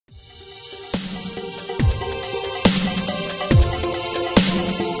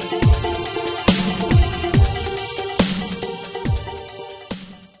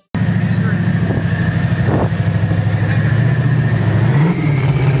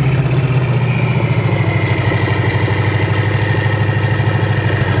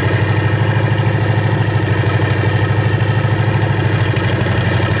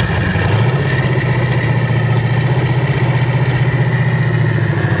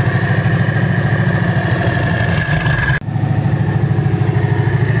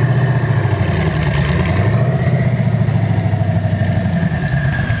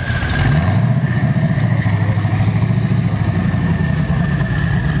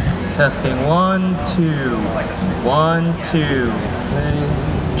Testing 1, 2. 1, 2.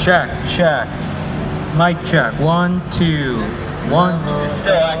 Check, check. Mic check. 1, 2. 1, 2.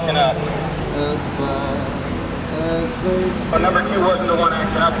 Still acting up. But number 2 wasn't the one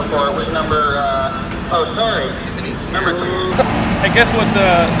acting up before. It was number, oh, sorry. Number 2. Hey, guess what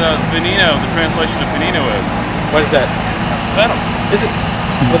the Veneno, the translation of Veneno is? What is that? Venom. Is it?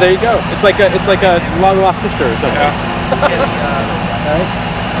 Well, there you go. It's like a long lost sister or something. Yeah. All right.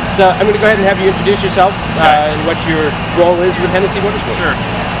 So I'm going to go ahead and have you introduce yourself and what your role is with Hennessey Motorsports. Sure.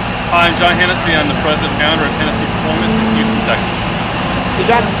 Hi, I'm John Hennessey. I'm the president and founder of Hennessey Performance in Houston, Texas. So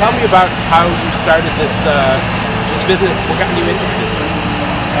John, tell me about how you started this business. What got you into the business?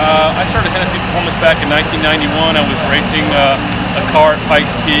 I started Hennessey Performance back in 1991. I was racing a car at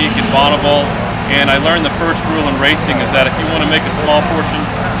Pikes Peak in Bonneville, and I learned the first rule in racing is that if you want to make a small fortune,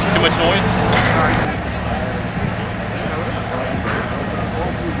 too much noise.